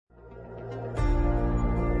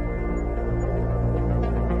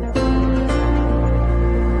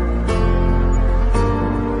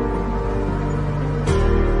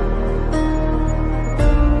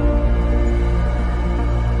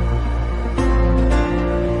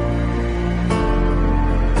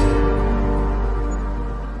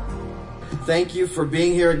thank you for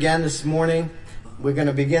being here again this morning. We're going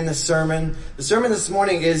to begin the sermon. The sermon this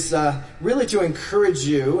morning is really to encourage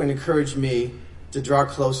you and encourage me to draw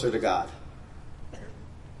closer to God.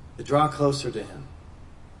 To draw closer to Him.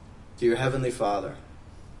 To your Heavenly Father.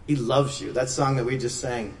 He loves you. That song that we just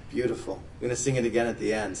sang, beautiful. We're going to sing it again at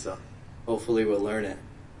the end, so hopefully we'll learn it.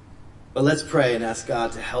 But let's pray and ask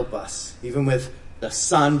God to help us, even with the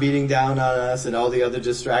sun beating down on us and all the other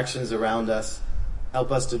distractions around us. Help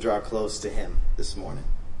us to draw close to Him this morning.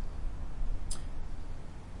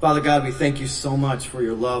 Father God, we thank you so much for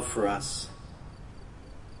your love for us.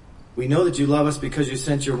 We know that you love us because you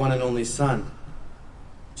sent your one and only Son,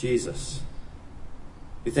 Jesus.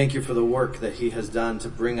 We thank you for the work that He has done to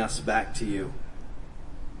bring us back to you.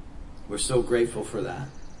 We're so grateful for that.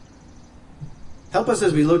 Help us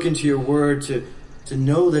as we look into your word to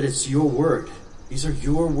know that it's your word. These are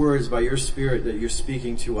your words by your Spirit that you're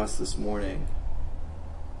speaking to us this morning.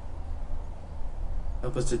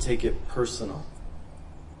 Help us to take it personal.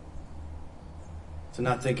 To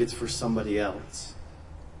not think it's for somebody else.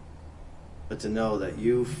 But to know that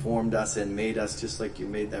you formed us and made us just like you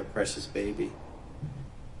made that precious baby.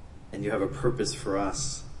 And you have a purpose for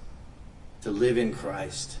us to live in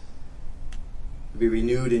Christ. To be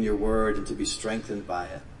renewed in your word and to be strengthened by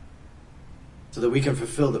it. So that we can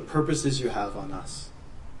fulfill the purposes you have on us.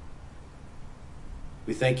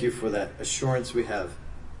 We thank you for that assurance we have.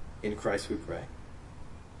 In Christ we pray.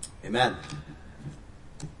 Amen.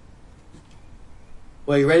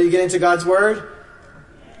 Well, you ready to get into God's word?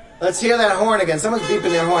 Let's hear that horn again. Someone's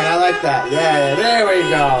beeping their horn. I like that. Yeah, there we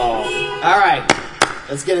go. All right.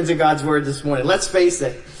 Let's get into God's word this morning. Let's face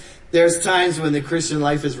it. There's times when the Christian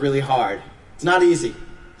life is really hard. It's not easy.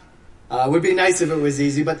 It would be nice if it was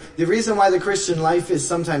easy, but the reason why the Christian life is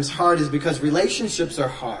sometimes hard is because relationships are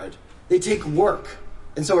hard. They take work.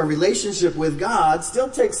 And so a relationship with God still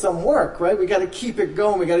takes some work, right? We got to keep it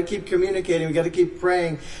going. We got to keep communicating. We got to keep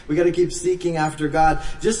praying. We got to keep seeking after God.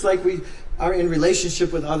 Just like we are in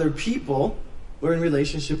relationship with other people, we're in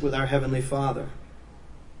relationship with our Heavenly Father.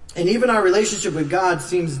 And even our relationship with God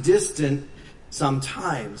seems distant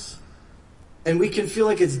sometimes. And we can feel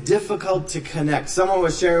like it's difficult to connect. Someone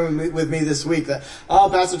was sharing with me this week that, oh,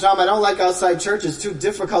 Pastor Tom, I don't like outside church. It's too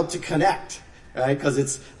difficult to connect, right? Because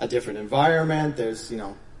it's a different environment. There's,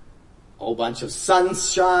 a whole bunch of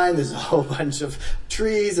sunshine. There's a whole bunch of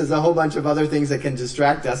trees. There's a whole bunch of other things that can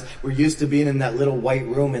distract us. We're used to being in that little white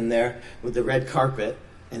room in there with the red carpet.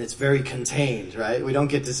 And it's very contained, right? We don't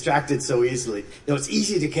get distracted so easily. It's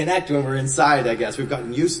easy to connect when we're inside, I guess. We've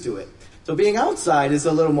gotten used to it. So being outside is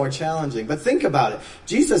a little more challenging. But think about it.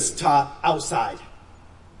 Jesus taught outside.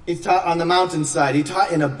 He taught on the mountainside. He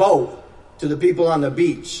taught in a boat to the people on the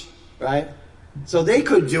beach, right? So they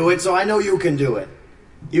could do it, so I know you can do it.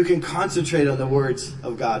 You can concentrate on the words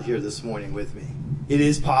of God here this morning with me. It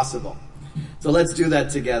is possible. So let's do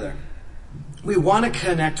that together. We want to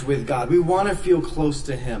connect with God. We want to feel close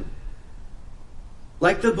to Him.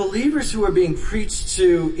 Like the believers who are being preached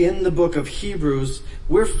to in the book of Hebrews,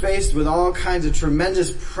 we're faced with all kinds of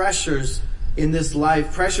tremendous pressures in this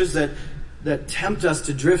life, pressures that tempt us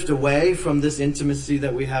to drift away from this intimacy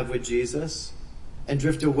that we have with Jesus and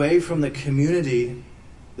drift away from the community,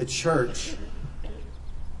 the church.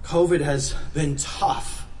 COVID has been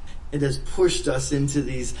tough. It has pushed us into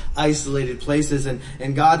these isolated places, and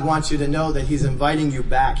God wants you to know that He's inviting you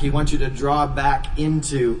back. He wants you to draw back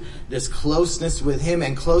into this closeness with Him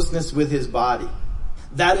and closeness with His body.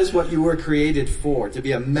 That is what you were created for, to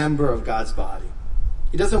be a member of God's body.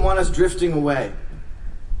 He doesn't want us drifting away.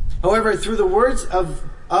 However, through the words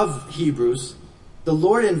of Hebrews, the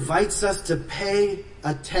Lord invites us to pay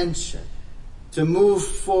attention, to move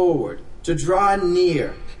forward, to draw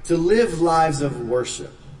near, to live lives of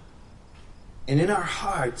worship. And in our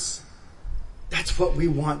hearts, that's what we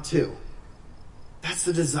want too. That's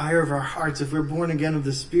the desire of our hearts. If we're born again of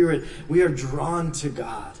the Spirit, we are drawn to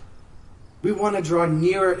God. We want to draw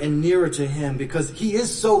nearer and nearer to Him because He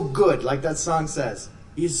is so good, like that song says.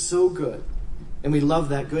 He is so good. And we love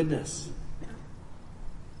that goodness.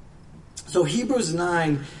 So Hebrews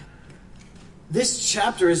 9, this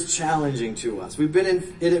chapter is challenging to us. We've been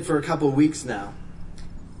in it for a couple of weeks now.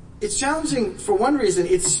 It's challenging for one reason.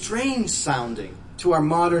 It's strange sounding to our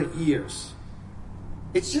modern ears.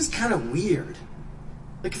 It's just kind of weird.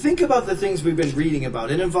 Like, think about the things we've been reading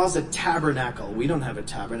about. It involves a tabernacle. We don't have a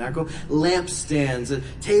tabernacle. Lampstands, a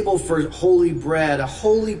table for holy bread, a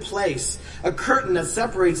holy place, a curtain that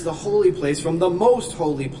separates the holy place from the most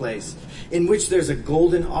holy place. in which there's a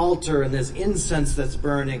golden altar and there's incense that's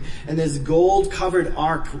burning and there's gold covered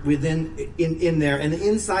ark in there, and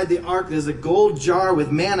inside the ark there's a gold jar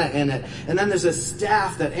with manna in it, and then there's a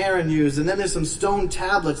staff that Aaron used, and then there's some stone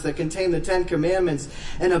tablets that contain the 10 Commandments,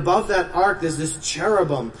 and above that ark there's this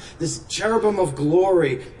cherubim of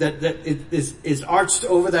glory that is arched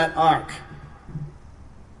over that ark.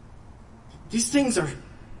 These things are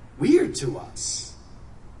weird to us.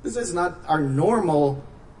 This is not our normal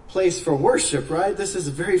place for worship, right? This is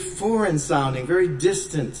very foreign sounding, very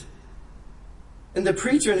distant. And the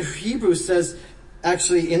preacher in Hebrews says,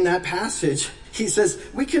 actually in that passage, he says,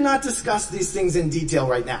 we cannot discuss these things in detail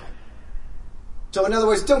right now. So in other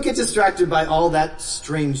words, don't get distracted by all that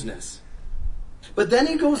strangeness. But then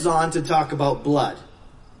he goes on to talk about blood.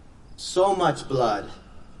 So much blood.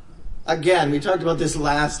 Again, we talked about this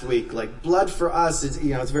last week. Like, blood for us is,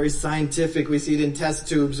 it's very scientific. We see it in test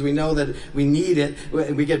tubes. We know that we need it.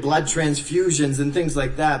 We get blood transfusions and things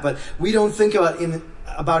like that. But we don't think about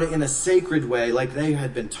it in a sacred way like they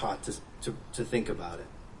had been taught to think about it.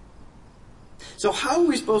 So how are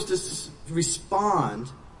we supposed to respond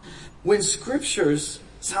when scriptures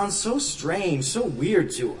sound so strange, so weird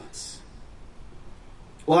to us?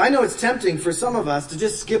 Well, I know it's tempting for some of us to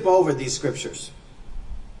just skip over these scriptures.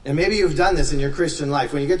 And maybe you've done this in your Christian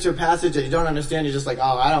life. When you get to a passage that you don't understand, you're just like,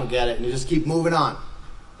 oh, I don't get it. And you just keep moving on.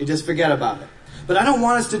 You just forget about it. But I don't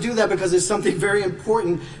want us to do that because there's something very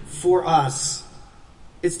important for us.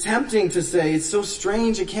 It's tempting to say, it's so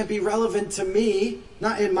strange, it can't be relevant to me.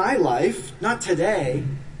 Not in my life. Not today.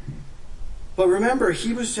 But remember,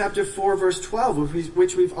 Hebrews chapter 4, verse 12,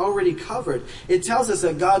 which we've already covered. It tells us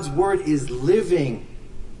that God's word is living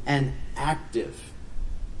and active.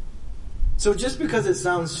 So just because it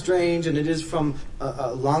sounds strange and it is from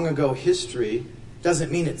a long ago history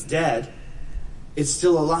doesn't mean it's dead. It's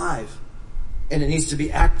still alive. And it needs to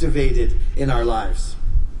be activated in our lives.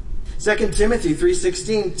 2 Timothy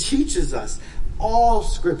 3:16 teaches us all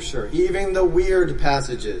scripture, even the weird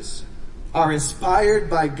passages, are inspired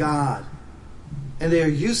by God. And they are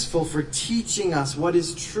useful for teaching us what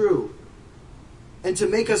is true and to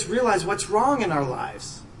make us realize what's wrong in our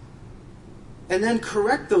lives. And then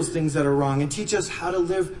correct those things that are wrong and teach us how to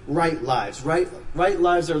live right lives. Right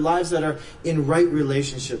lives are lives that are in right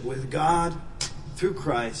relationship with God through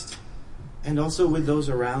Christ and also with those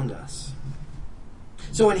around us.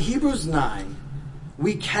 So in Hebrews 9,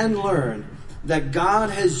 we can learn that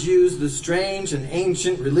God has used the strange and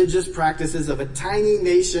ancient religious practices of a tiny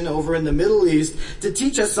nation over in the Middle East to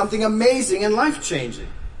teach us something amazing and life-changing.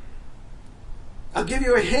 I'll give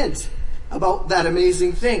you a hint about that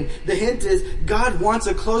amazing thing. The hint is God wants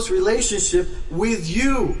a close relationship with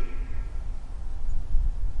you.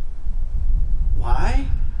 Why?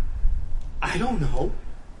 I don't know.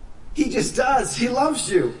 He just does. He loves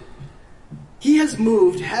you. He has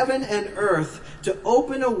moved heaven and earth to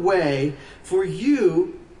open a way for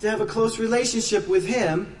you to have a close relationship with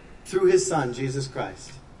Him through His Son, Jesus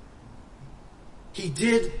Christ. He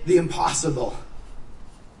did the impossible.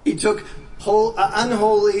 He took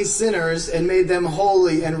unholy sinners and made them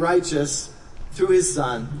holy and righteous through His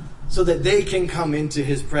Son so that they can come into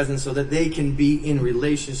His presence, so that they can be in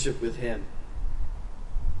relationship with Him.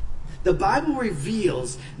 The Bible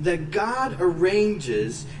reveals that God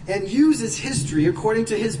arranges and uses history according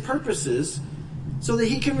to His purposes so that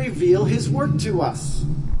He can reveal His work to us.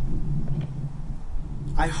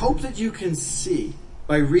 I hope that you can see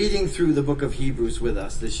by reading through the book of Hebrews with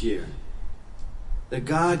us this year that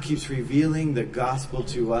God keeps revealing the gospel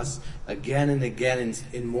to us again and again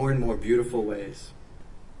in more and more beautiful ways.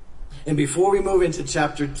 And before we move into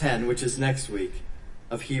chapter 10, which is next week,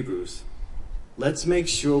 of Hebrews, let's make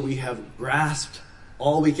sure we have grasped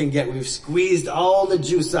all we can get. We've squeezed all the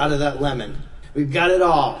juice out of that lemon. We've got it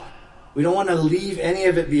all. We don't want to leave any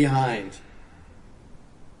of it behind.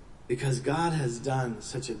 Because God has done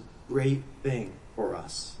such a great thing for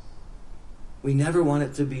us. We never want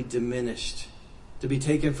it to be diminished, to be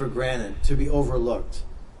taken for granted, to be overlooked.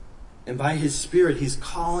 And by His Spirit, He's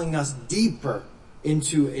calling us deeper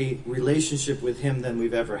into a relationship with Him than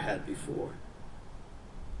we've ever had before.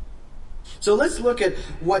 So let's look at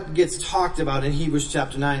what gets talked about in Hebrews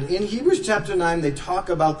chapter 9. In Hebrews chapter 9, they talk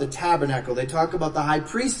about the tabernacle. They talk about the high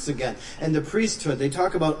priests again and the priesthood. They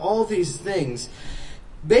talk about all these things.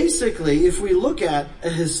 Basically, if we look at a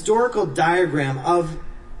historical diagram of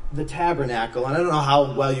the tabernacle, and I don't know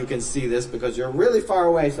how well you can see this because you're really far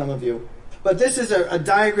away, some of you, but this is a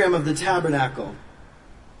diagram of the tabernacle.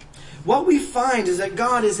 What we find is that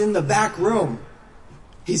God is in the back room.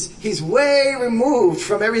 He's way removed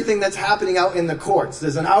from everything that's happening out in the courts.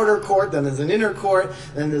 There's an outer court, then there's an inner court,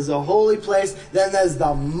 then there's a holy place, then there's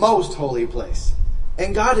the most holy place.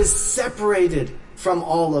 And God is separated from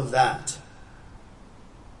all of that.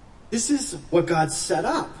 This is what God set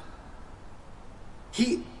up.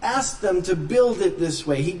 He asked them to build it this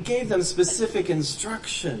way. He gave them specific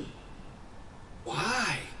instruction.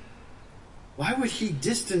 Why? Why would he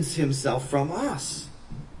distance himself from us?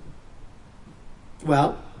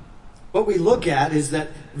 Well, what we look at is that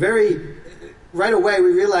right away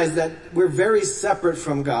we realize that we're very separate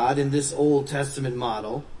from God in this Old Testament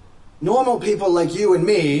model. Normal people like you and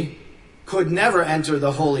me could never enter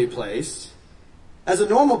the holy place. As a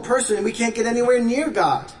normal person, we can't get anywhere near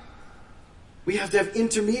God. We have to have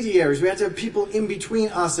intermediaries. We have to have people in between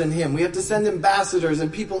us and him. We have to send ambassadors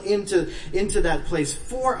and people into that place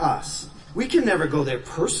for us. We can never go there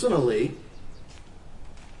personally.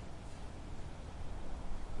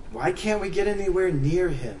 Why can't we get anywhere near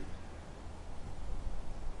him?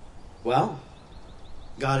 Well,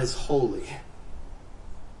 God is holy.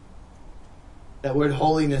 That word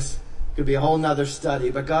holiness could be a whole nother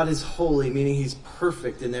study, but God is holy, meaning he's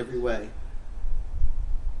perfect in every way.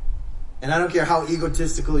 And I don't care how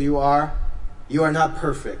egotistical you are not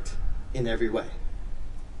perfect in every way.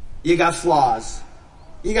 You got flaws.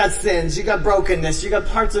 You got sins. You got brokenness. You got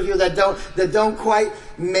parts of you that don't quite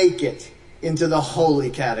make it into the holy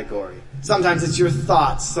category. Sometimes it's your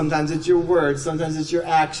thoughts. Sometimes it's your words. Sometimes it's your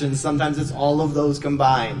actions. Sometimes it's all of those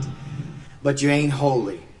combined. But you ain't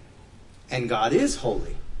holy. And God is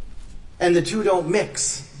holy. And the two don't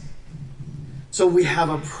mix. So we have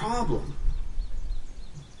a problem.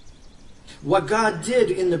 What God did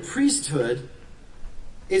in the priesthood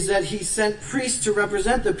is that he sent priests to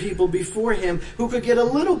represent the people before him who could get a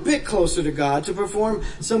little bit closer to God, to perform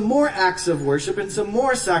some more acts of worship and some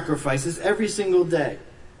more sacrifices every single day.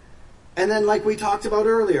 And then, like we talked about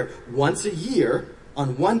earlier, once a year,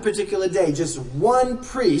 on one particular day, just one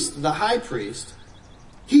priest, the high priest,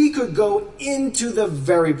 he could go into the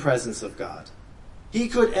very presence of God. He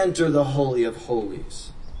could enter the Holy of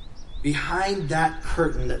Holies, behind that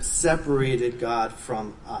curtain that separated God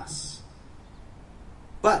from us.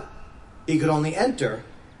 But he could only enter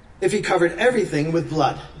if he covered everything with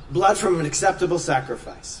blood. Blood from an acceptable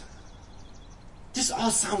sacrifice. This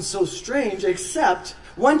all sounds so strange, except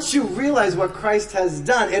once you realize what Christ has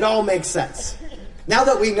done, it all makes sense. Now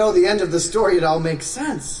that we know the end of the story, it all makes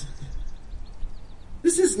sense.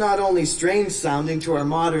 This is not only strange sounding to our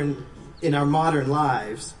modern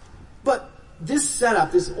lives, but this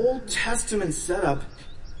setup, this Old Testament setup,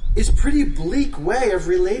 is a pretty bleak way of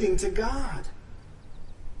relating to God.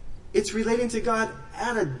 It's relating to God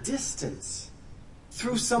at a distance,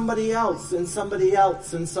 through somebody else and somebody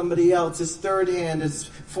else and somebody else. It's third hand, it's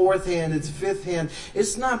fourth hand, it's fifth hand.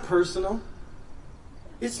 It's not personal.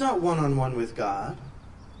 It's not one-on-one with God.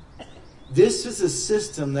 This is a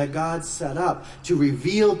system that God set up to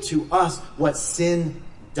reveal to us what sin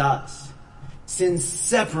does. Sin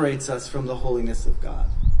separates us from the holiness of God.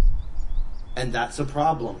 And that's a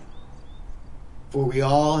problem. For we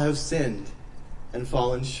all have sinned and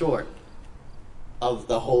fallen short of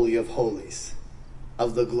the Holy of Holies,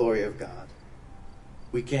 of the glory of God.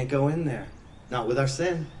 We can't go in there, not with our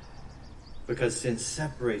sin, because sin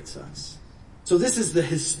separates us. So this is the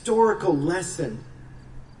historical lesson.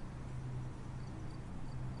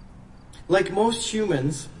 Like most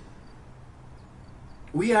humans,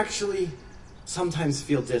 we actually sometimes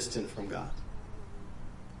feel distant from God.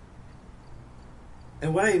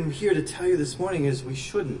 And what I'm here to tell you this morning is we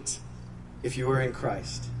shouldn't. If you are in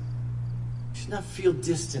Christ, you should not feel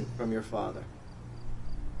distant from your Father.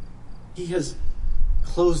 He has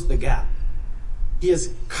closed the gap. He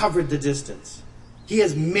has covered the distance. He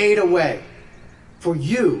has made a way for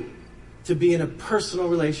you to be in a personal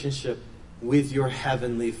relationship with your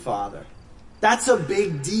Heavenly Father. That's a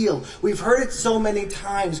big deal. We've heard it so many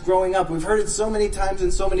times growing up. We've heard it so many times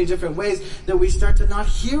in so many different ways that we start to not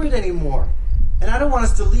hear it anymore. And I don't want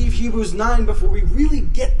us to leave Hebrews 9 before we really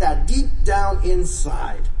get that deep down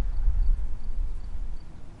inside.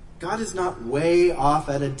 God is not way off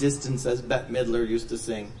at a distance, as Bette Midler used to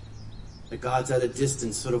sing. That God's at a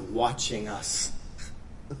distance sort of watching us.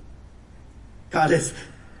 God has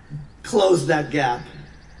closed that gap.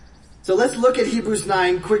 So let's look at Hebrews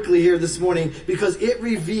 9 quickly here this morning, because it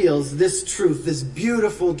reveals this truth, this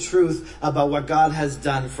beautiful truth about what God has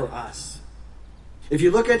done for us. If you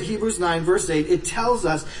look at Hebrews 9 verse 8, it tells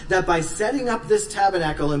us that by setting up this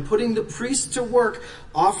tabernacle and putting the priests to work,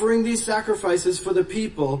 offering these sacrifices for the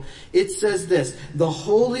people, it says this: the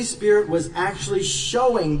Holy Spirit was actually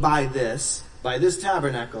showing by this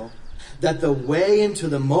tabernacle, that the way into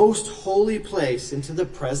the most holy place, into the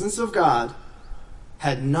presence of God,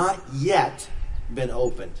 had not yet been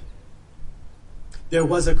opened. There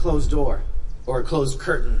was a closed door, or a closed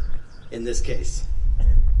curtain in this case.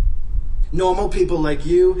 Normal people like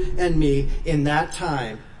you and me in that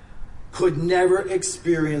time could never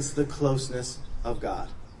experience the closeness of God.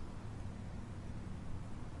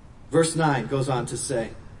 Verse 9 goes on to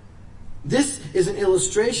say, this is an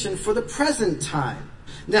illustration for the present time.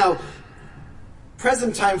 Now,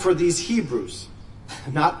 present time for these Hebrews,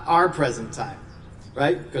 not our present time,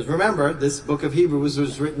 right? Because remember, this book of Hebrews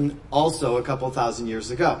was written also a couple thousand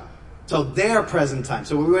years ago. So their present time.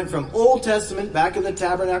 So we went from Old Testament, back in the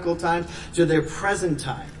tabernacle times, to their present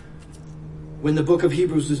time, when the book of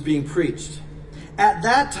Hebrews was being preached. At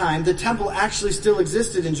that time, the temple actually still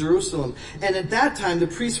existed in Jerusalem. And at that time, the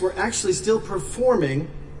priests were actually still performing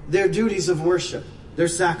their duties of worship, their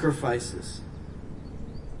sacrifices.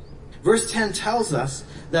 Verse 10 tells us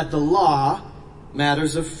that the law,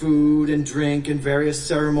 matters of food and drink and various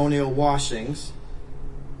ceremonial washings,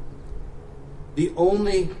 the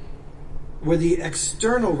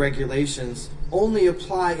external regulations only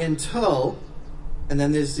apply until, and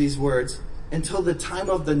then there's these words, until the time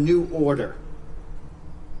of the new order.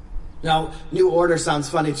 Now, new order sounds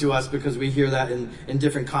funny to us because we hear that in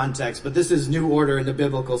different contexts, but this is new order in the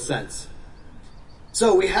biblical sense.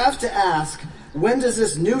 So we have to ask, when does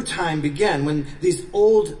this new time begin? When these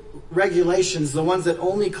old regulations, the ones that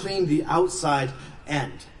only clean the outside,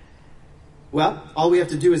 end? Well, all we have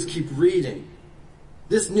to do is keep reading.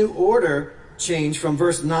 This new order change from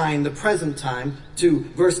verse 9, the present time, to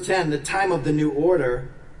verse 10, the time of the new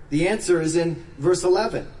order, the answer is in verse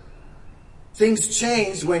 11. Things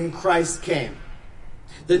changed when Christ came.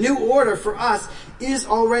 The new order for us is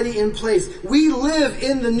already in place. We live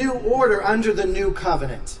in the new order under the new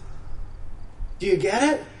covenant. Do you get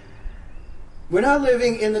it? We're not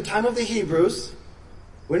living in the time of the Hebrews.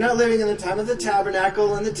 We're not living in the time of the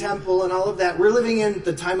tabernacle and the temple and all of that. We're living in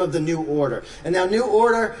the time of the new order. And now new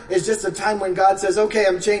order is just a time when God says, okay,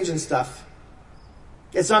 I'm changing stuff.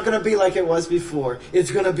 It's not going to be like it was before.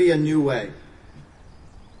 It's going to be a new way.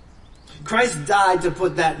 Christ died to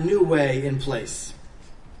put that new way in place.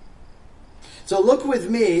 So look with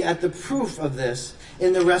me at the proof of this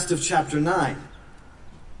in the rest of chapter 9.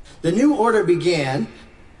 The new order began,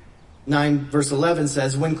 9 verse 11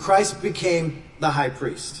 says, when Christ became the high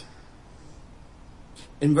priest.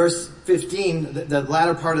 In verse 15, the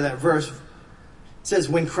latter part of that verse says,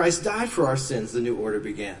 when Christ died for our sins, the new order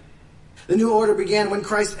began. The new order began when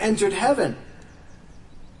Christ entered heaven.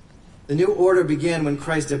 The new order began when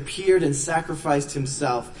Christ appeared and sacrificed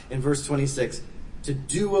himself, in verse 26, to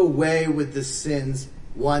do away with the sins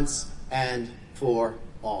once and for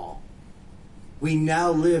all. We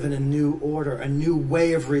now live in a new order, a new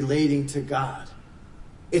way of relating to God.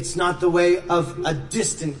 It's not the way of a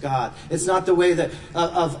distant God. It's not the way that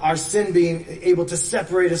of our sin being able to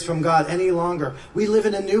separate us from God any longer. We live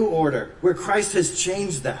in a new order where Christ has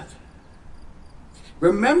changed that.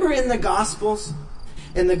 Remember in the Gospels,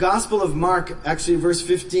 in the Gospel of Mark, actually verse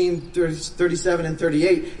 15, 37 and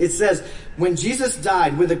 38, it says, when Jesus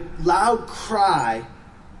died with a loud cry,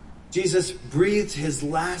 Jesus breathed his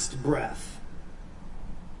last breath.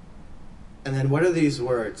 And then what are these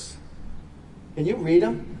words? Can you read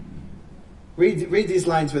them? Read these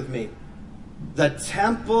lines with me. The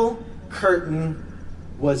temple curtain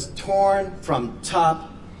was torn from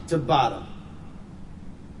top to bottom.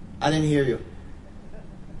 I didn't hear you.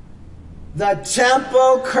 The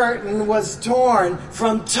temple curtain was torn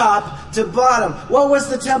from top to bottom. What was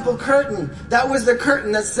the temple curtain? That was the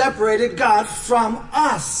curtain that separated God from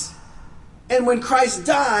us. And when Christ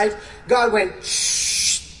died, God went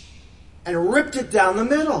shh and ripped it down the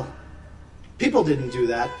middle. People didn't do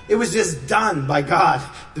that. It was just done by God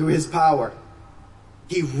through his power.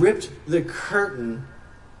 He ripped the curtain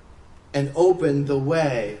and opened the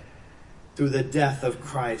way through the death of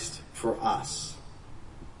Christ for us.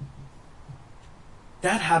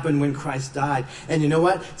 That happened when Christ died. And you know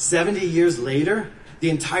what? 70 years later,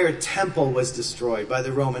 the entire temple was destroyed by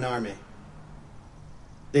the Roman army.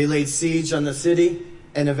 They laid siege on the city,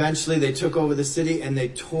 and eventually they took over the city and they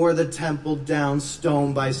tore the temple down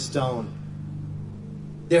stone by stone.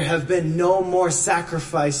 There have been no more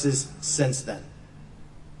sacrifices since then.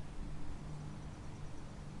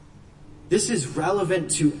 This is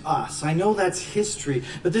relevant to us. I know that's history,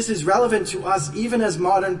 but this is relevant to us even as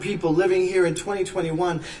modern people living here in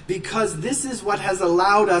 2021, because this is what has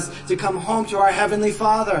allowed us to come home to our Heavenly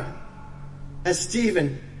Father. As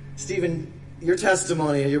Stephen, your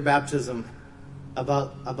testimony at your baptism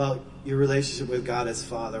about your relationship with God as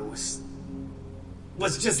Father was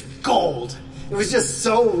was just gold. It was just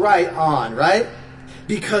so right on, right?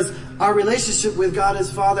 Because our relationship with God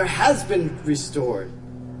as Father has been restored.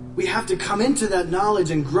 We have to come into that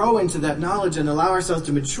knowledge and grow into that knowledge and allow ourselves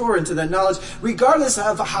to mature into that knowledge, regardless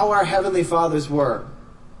of how our Heavenly Fathers were.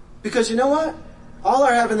 Because you know what? All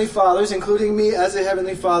our Heavenly Fathers, including me as a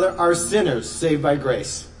Heavenly Father, are sinners saved by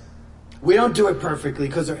grace. We don't do it perfectly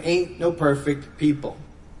because there ain't no perfect people.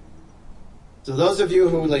 So those of you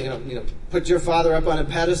who put your father up on a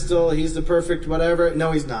pedestal, he's the perfect whatever.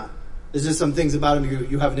 No, he's not. There's just some things about him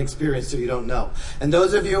you haven't experienced, so you don't know. And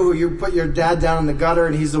those of you who you put your dad down in the gutter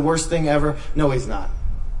and he's the worst thing ever, no, he's not.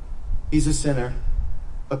 He's a sinner,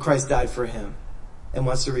 but Christ died for him and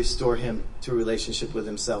wants to restore him to a relationship with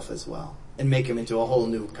himself as well and make him into a whole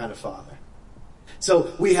new kind of father.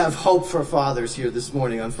 So we have hope for fathers here this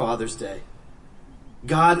morning on Father's Day.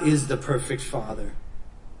 God is the perfect Father.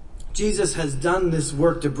 Jesus has done this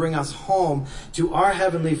work to bring us home to our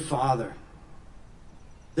Heavenly Father.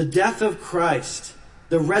 The death of Christ,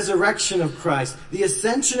 the resurrection of Christ, the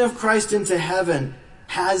ascension of Christ into heaven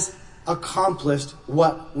has accomplished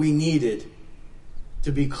what we needed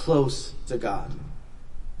to be close to God.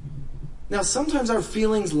 Now, sometimes our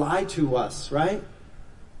feelings lie to us, right?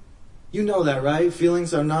 You know that, right?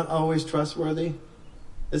 Feelings are not always trustworthy.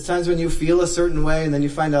 There's times when you feel a certain way and then you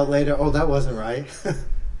find out later, oh, that wasn't right.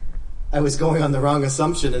 I was going on the wrong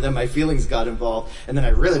assumption and then my feelings got involved and then I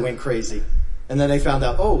really went crazy. And then I found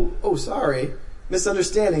out, oh, sorry,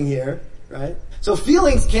 misunderstanding here, right? So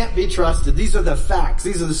feelings can't be trusted. These are the facts.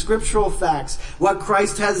 These are the scriptural facts. What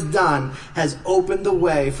Christ has done has opened the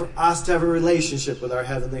way for us to have a relationship with our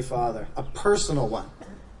Heavenly Father, a personal one.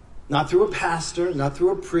 Not through a pastor, not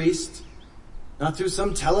through a priest, not through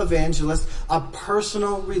some televangelist, a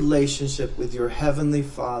personal relationship with your Heavenly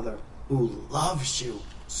Father who loves you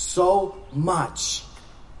so much,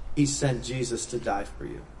 He sent Jesus to die for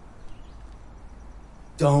you.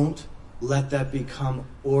 Don't let that become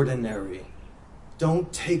ordinary.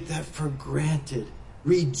 Don't take that for granted.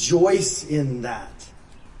 Rejoice in that.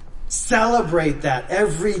 Celebrate that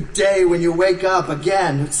every day when you wake up.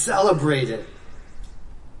 Again, celebrate it.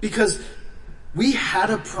 Because we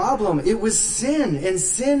had a problem. It was sin, and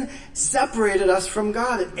sin separated us from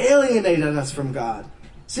God. It alienated us from God.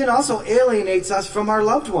 Sin also alienates us from our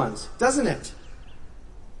loved ones, doesn't it?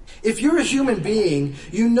 If you're a human being,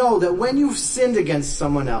 you know that when you've sinned against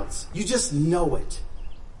someone else, you just know it.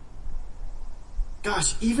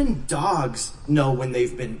 Gosh, even dogs know when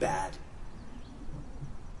they've been bad.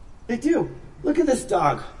 They do. Look at this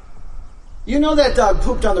dog. You know that dog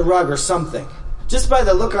pooped on the rug or something, just by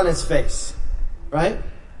the look on his face, right?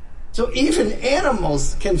 So even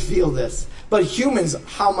animals can feel this, but humans,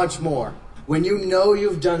 how much more? When you know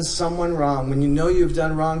you've done someone wrong, when you know you've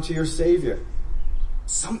done wrong to your Savior,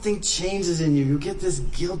 something changes in you. You get this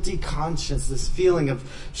guilty conscience, this feeling of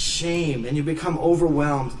shame, and you become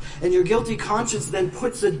overwhelmed. And your guilty conscience then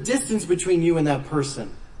puts a distance between you and that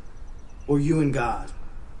person, or you and God.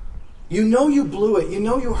 You know you blew it. You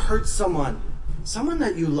know you hurt someone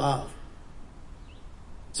that you love.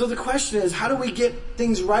 So the question is, how do we get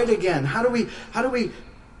things right again? How do we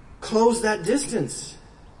close that distance?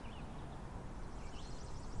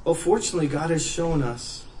 Well, fortunately, God has shown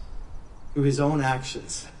us through His own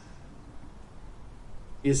actions.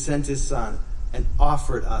 He has sent His Son and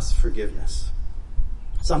offered us forgiveness.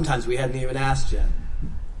 Sometimes we hadn't even asked yet.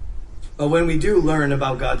 But when we do learn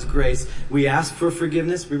about God's grace, we ask for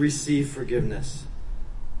forgiveness, we receive forgiveness.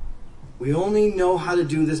 We only know how to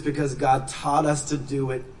do this because God taught us to do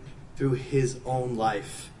it through His own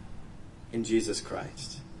life in Jesus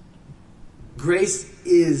Christ. Grace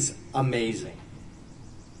is amazing.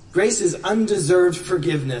 Grace is undeserved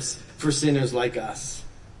forgiveness for sinners like us.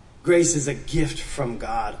 Grace is a gift from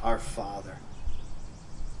God, our Father.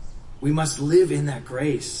 We must live in that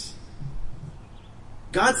grace.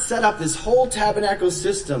 God set up this whole tabernacle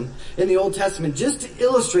system in the Old Testament just to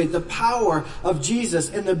illustrate the power of Jesus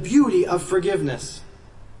and the beauty of forgiveness.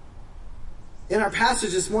 In our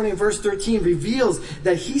passage this morning, verse 13 reveals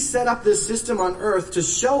that He set up this system on earth to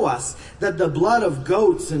show us that the blood of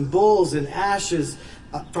goats and bulls and ashes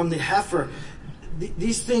from the heifer,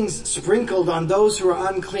 these things sprinkled on those who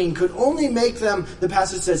are unclean, could only make them, the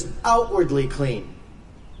passage says, outwardly clean.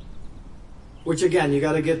 Which again, you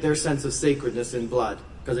got to get their sense of sacredness in blood,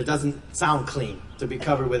 because it doesn't sound clean to be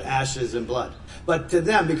covered with ashes and blood. But to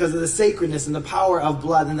them, because of the sacredness and the power of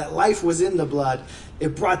blood, and that life was in the blood,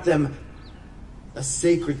 it brought them a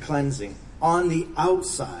sacred cleansing on the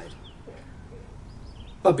outside.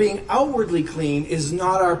 But being outwardly clean is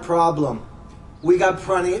not our problem. We got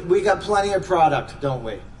plenty of product, don't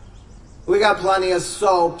we? We got plenty of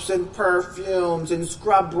soaps and perfumes and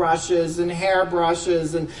scrub brushes and hair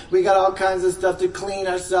brushes, and we got all kinds of stuff to clean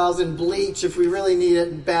ourselves, and bleach if we really need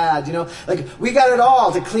it bad, you know. Like, we got it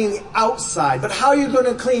all to clean the outside. But how are you going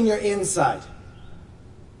to clean your inside?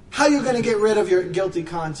 How are you going to get rid of your guilty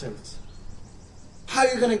conscience? How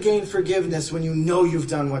are you going to gain forgiveness when you know you've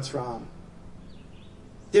done what's wrong?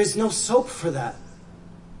 There's no soap for that.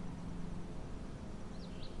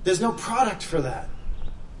 There's no product for that.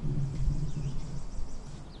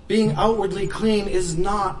 Being outwardly clean is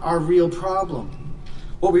not our real problem.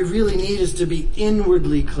 What we really need is to be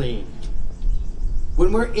inwardly clean.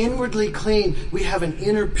 When we're inwardly clean, we have an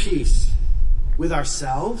inner peace with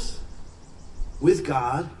ourselves, with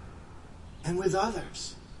God, and with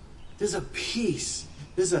others. There's a peace.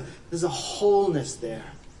 There's a wholeness there.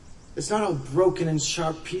 It's not all broken in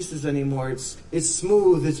sharp pieces anymore. It's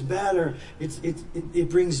smooth. It's better. It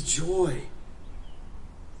brings joy.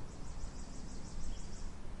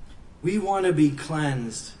 We want to be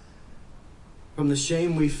cleansed from the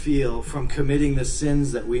shame we feel from committing the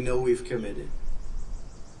sins that we know we've committed.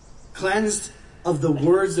 Cleansed of the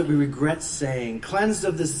words that we regret saying. Cleansed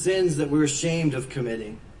of the sins that we're ashamed of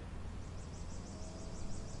committing.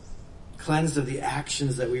 Cleansed of the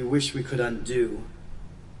actions that we wish we could undo.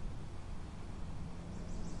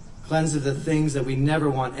 Cleansed of the things that we never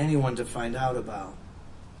want anyone to find out about.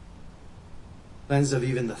 Cleansed of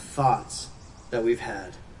even the thoughts that we've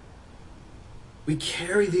had. We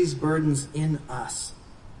carry these burdens in us.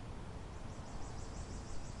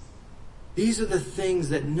 These are the things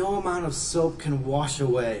that no amount of soap can wash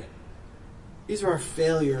away. These are our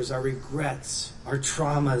failures, our regrets, our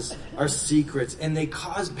traumas, our secrets, and they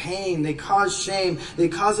cause pain, they cause shame, they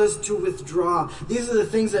cause us to withdraw. These are the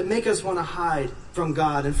things that make us want to hide from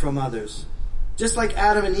God and from others. Just like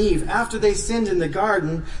Adam and Eve, after they sinned in the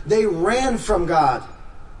garden, they ran from God.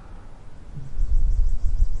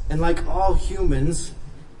 And like all humans,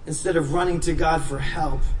 instead of running to God for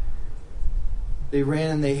help, they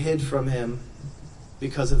ran and they hid from Him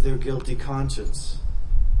because of their guilty conscience.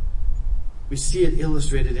 We see it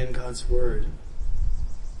illustrated in God's Word.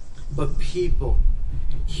 But people,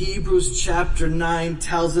 Hebrews chapter 9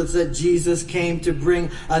 tells us that Jesus came to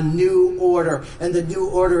bring a new order. And the new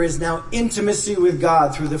order is now intimacy with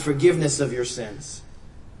God through the forgiveness of your sins.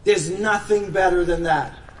 There's nothing better than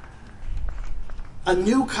that. A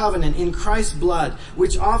new covenant in Christ's blood,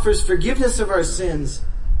 which offers forgiveness of our sins.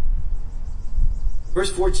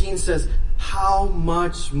 Verse 14 says, how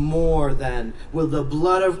much more then will the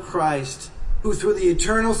blood of Christ, who through the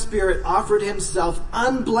eternal Spirit offered Himself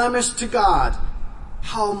unblemished to God,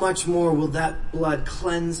 how much more will that blood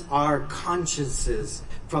cleanse our consciences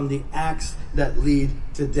from the acts that lead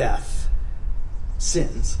to death,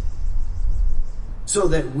 sins, so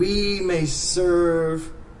that we may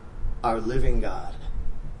serve our living God.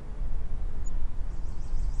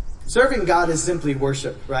 Serving God is simply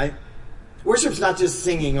worship, right? Worship's not just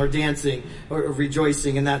singing or dancing or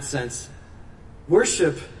rejoicing in that sense.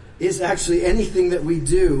 Worship is actually anything that we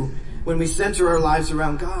do when we center our lives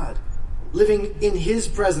around God. Living in His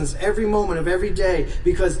presence every moment of every day,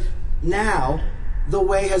 because now the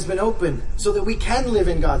way has been opened so that we can live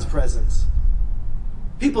in God's presence.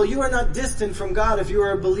 People, you are not distant from God if you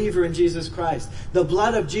are a believer in Jesus Christ. The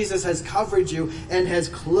blood of Jesus has covered you and has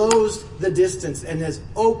closed the distance and has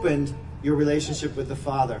opened your relationship with the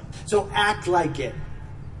Father. So act like it.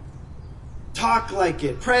 Talk like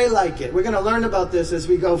it. Pray like it. We're going to learn about this as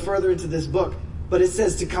we go further into this book. But it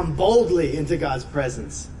says to come boldly into God's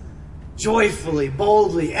presence. Joyfully,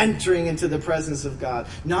 boldly entering into the presence of God.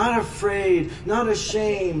 Not afraid, not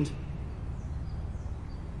ashamed.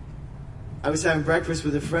 I was having breakfast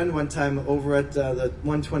with a friend one time over at the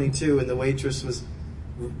 122, and the waitress was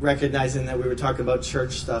recognizing that we were talking about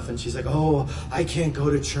church stuff, and she's like, oh, I can't go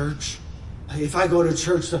to church. If I go to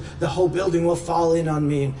church, the whole building will fall in on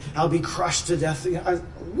me, and I'll be crushed to death.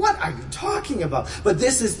 What are you talking about? But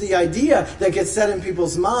this is the idea that gets set in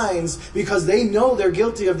people's minds because they know they're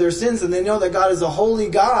guilty of their sins, and they know that God is a holy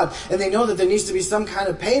God, and they know that there needs to be some kind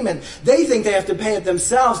of payment. They think they have to pay it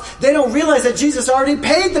themselves. They don't realize that Jesus already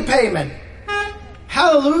paid the payment.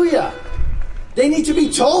 Hallelujah. They need to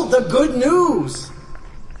be told the good news.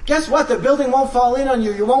 Guess what? The building won't fall in on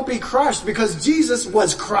you. You won't be crushed because Jesus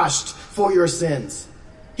was crushed for your sins.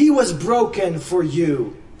 He was broken for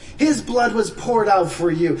you. His blood was poured out for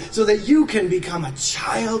you so that you can become a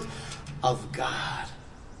child of God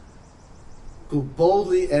who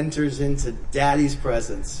boldly enters into Daddy's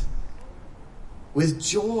presence with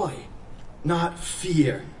joy, not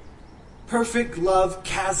fear. Perfect love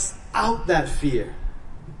casts out that fear.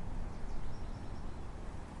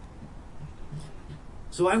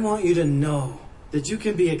 So I want you to know that you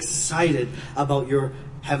can be excited about your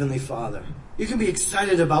Heavenly Father. You can be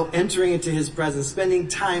excited about entering into His presence, spending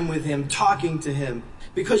time with Him, talking to Him,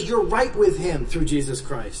 because you're right with Him through Jesus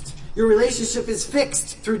Christ. Your relationship is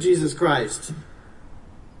fixed through Jesus Christ.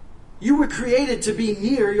 You were created to be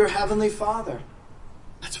near your Heavenly Father.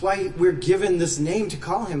 That's why we're given this name, to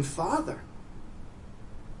call Him Father.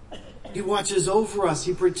 He watches over us.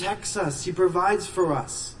 He protects us. He provides for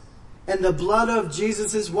us. And the blood of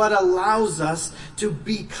Jesus is what allows us to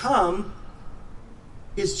become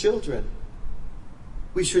His children.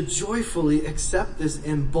 We should joyfully accept this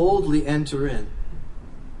and boldly enter in.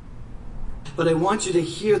 But I want you to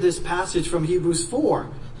hear this passage from Hebrews 4.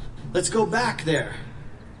 Let's go back there.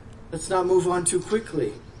 Let's not move on too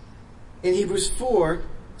quickly. In Hebrews 4,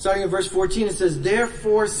 starting in verse 14, it says,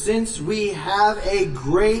 "Therefore, since we have a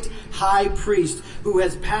great high priest who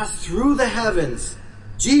has passed through the heavens,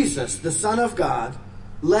 Jesus, the Son of God,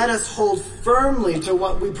 let us hold firmly to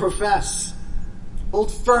what we profess."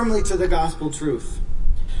 Hold firmly to the gospel truth.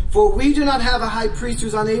 "For we do not have a high priest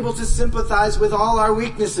who's unable to sympathize with all our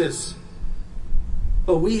weaknesses,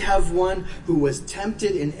 but we have one who was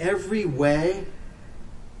tempted in every way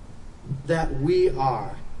that we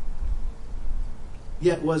are,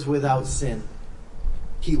 yet was without sin."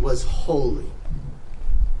 He was holy.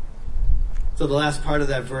 So the last part of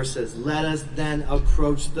that verse says, "Let us then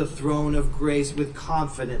approach the throne of grace with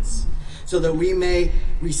confidence, so that we may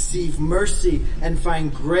receive mercy and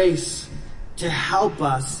find grace to help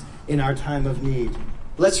us in our time of need."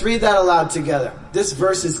 Let's read that aloud together. This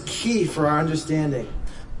verse is key for our understanding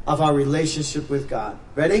of our relationship with God.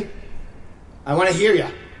 Ready? I want to hear you.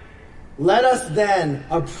 "Let us then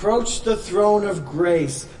approach the throne of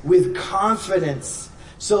grace with confidence,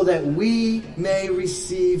 so that we may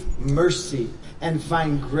receive mercy and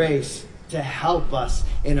find grace to help us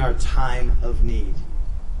in our time of need."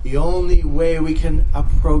 The only way we can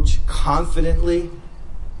approach confidently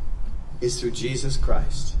is through Jesus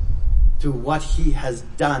Christ, through what He has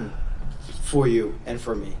done for you and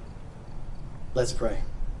for me. Let's pray.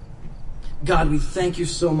 God, we thank You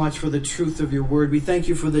so much for the truth of Your word. We thank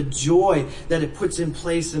You for the joy that it puts in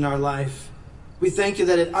place in our life. We thank You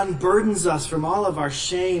that it unburdens us from all of our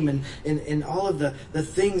shame and all of the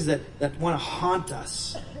things that want to haunt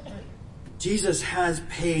us. Jesus has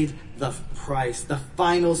paid the price. The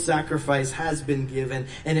final sacrifice has been given,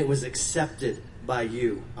 and it was accepted by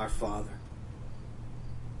You, our Father.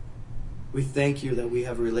 We thank You that we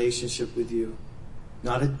have a relationship with You,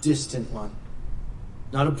 not a distant one,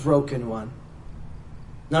 not a broken one,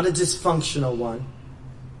 not a dysfunctional one.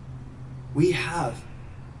 We have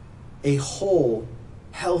a whole,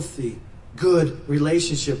 healthy, good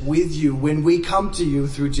relationship with You when we come to You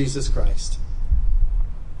through Jesus Christ.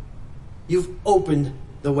 You've opened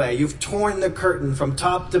the way. You've torn the curtain from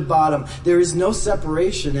top to bottom. There is no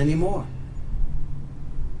separation anymore.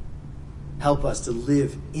 Help us to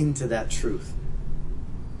live into that truth.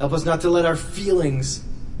 Help us not to let our feelings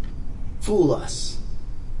fool us.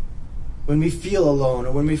 When we feel alone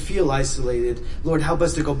or when we feel isolated, Lord, help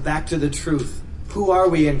us to go back to the truth. Who are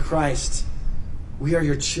we in Christ? We are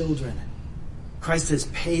Your children. Christ has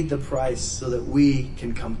paid the price so that we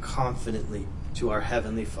can come confidently to our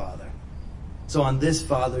Heavenly Father. So on this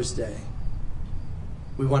Father's Day,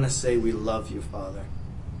 we want to say we love You, Father.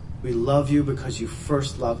 We love You because You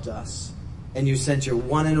first loved us, and You sent Your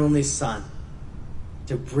one and only Son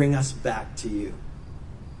to bring us back to You.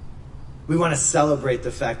 We want to celebrate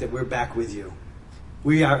the fact that we're back with You.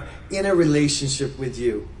 We are in a relationship with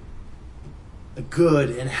You. A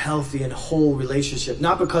good and healthy and whole relationship.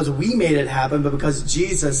 Not because we made it happen, but because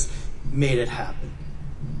Jesus made it happen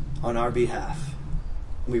on our behalf.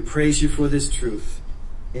 We praise You for this truth.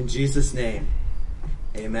 In Jesus' name,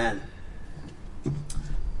 amen.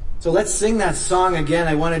 So let's sing that song again.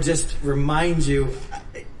 I want to just remind you,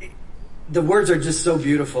 the words are just so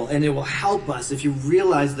beautiful, and it will help us if you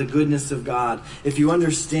realize the goodness of God. If you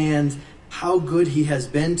understand how good He has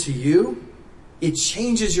been to you, it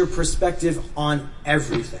changes your perspective on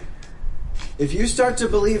everything. If you start to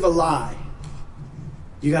believe a lie,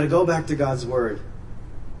 you got to go back to God's word.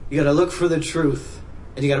 You got to look for the truth,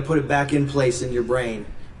 and you got to put it back in place in your brain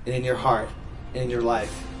and in your heart and in your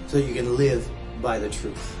life so that you can live by the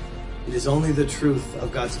truth. It is only the truth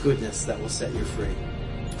of God's goodness that will set you free.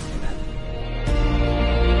 Amen.